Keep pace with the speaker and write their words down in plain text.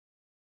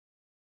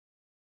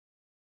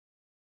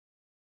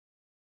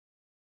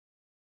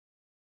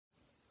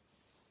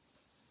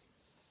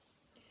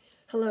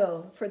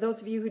Hello. For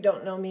those of you who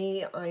don't know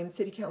me, I'm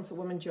City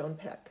Councilwoman Joan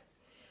Peck.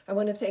 I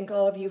want to thank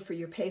all of you for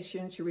your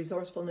patience, your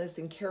resourcefulness,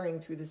 and caring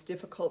through this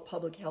difficult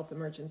public health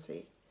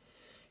emergency.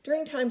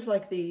 During times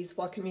like these,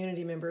 while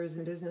community members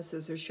and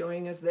businesses are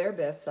showing us their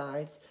best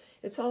sides,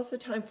 it's also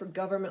time for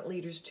government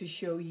leaders to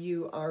show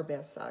you our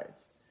best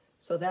sides.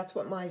 So that's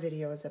what my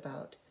video is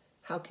about.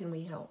 How can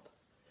we help?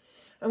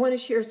 I want to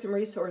share some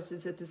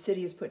resources that the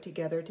city has put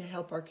together to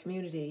help our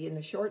community in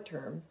the short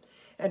term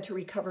and to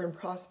recover and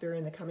prosper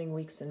in the coming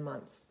weeks and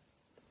months.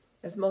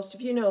 As most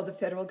of you know, the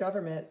federal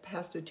government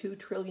passed a $2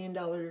 trillion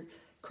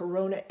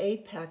Corona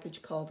aid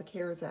package called the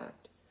CARES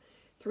Act.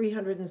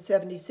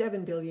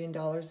 $377 billion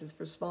is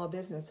for small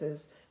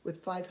businesses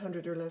with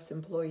 500 or less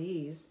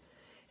employees,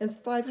 and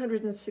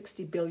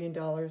 $560 billion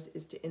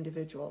is to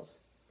individuals.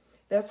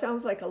 That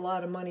sounds like a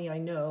lot of money, I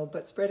know,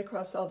 but spread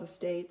across all the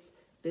states,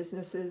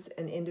 businesses,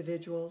 and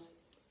individuals,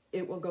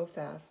 it will go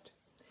fast.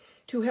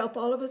 To help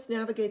all of us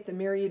navigate the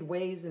myriad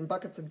ways and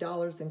buckets of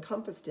dollars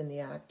encompassed in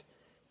the Act,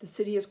 the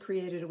city has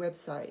created a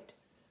website,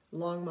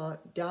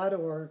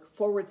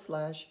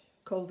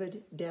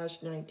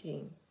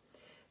 longmont.org/COVID-19.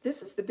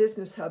 This is the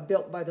business hub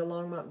built by the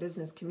Longmont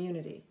business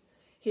community.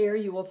 Here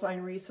you will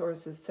find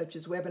resources such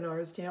as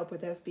webinars to help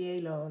with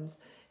SBA loans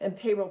and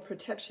payroll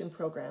protection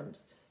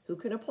programs, who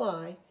can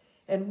apply,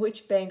 and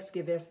which banks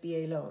give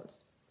SBA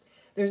loans.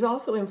 There's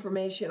also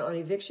information on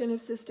eviction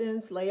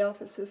assistance,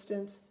 layoff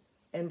assistance,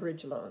 and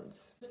bridge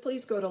loans.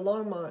 Please go to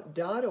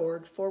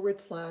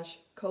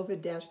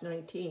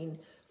longmont.org/COVID-19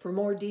 for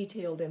more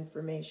detailed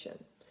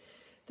information.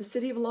 The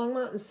City of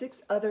Longmont and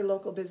 6 other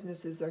local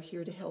businesses are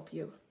here to help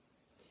you.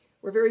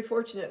 We're very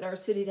fortunate in our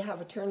city to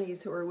have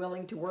attorneys who are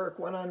willing to work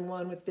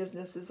one-on-one with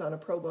businesses on a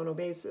pro bono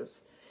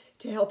basis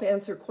to help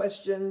answer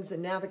questions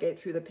and navigate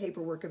through the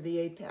paperwork of the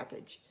aid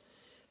package.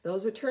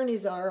 Those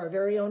attorneys are our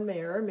very own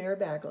mayor, Mayor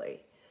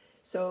Bagley.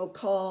 So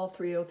call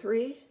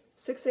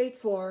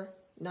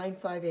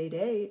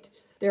 303-684-9588.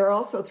 There are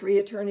also 3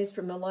 attorneys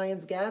from the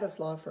Lyons Gaddis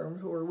law firm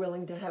who are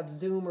willing to have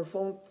Zoom or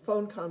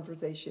phone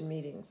conversation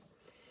meetings.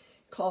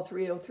 Call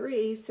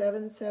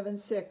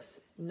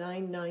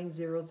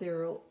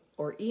 303-776-9900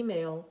 or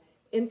email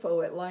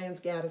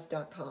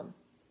info@lyonsgaddis.com.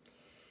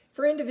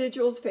 For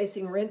individuals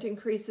facing rent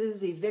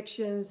increases,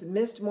 evictions,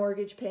 missed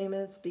mortgage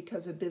payments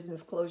because of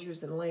business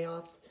closures and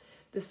layoffs,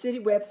 the city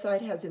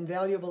website has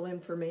invaluable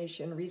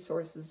information,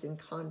 resources, and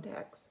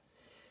contacts.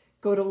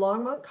 Go to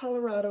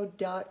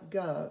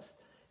longmontcolorado.gov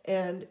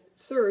and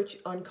search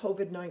on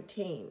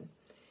COVID-19.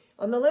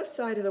 On the left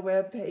side of the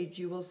web page,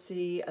 you will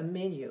see a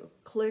menu.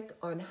 Click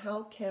on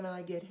How Can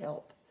I Get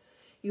Help?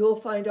 You will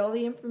find all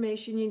the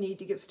information you need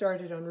to get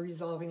started on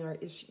resolving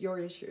your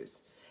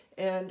issues.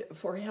 And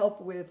for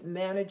help with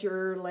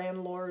manager,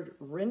 landlord,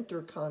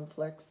 renter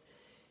conflicts,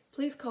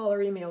 please call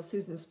or email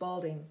Susan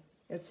Spalding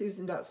at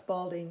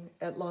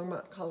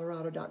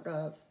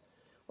susan.spalding@longmontcolorado.gov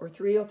or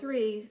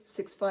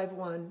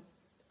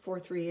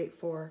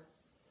 303-651-4384.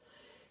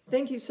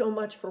 Thank you so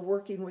much for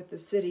working with the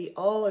city,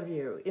 all of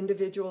you,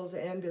 individuals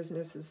and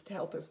businesses, to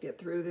help us get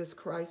through this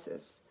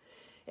crisis.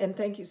 And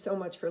thank you so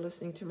much for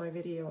listening to my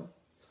video.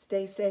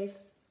 Stay safe,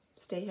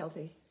 stay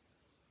healthy.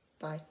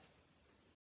 Bye.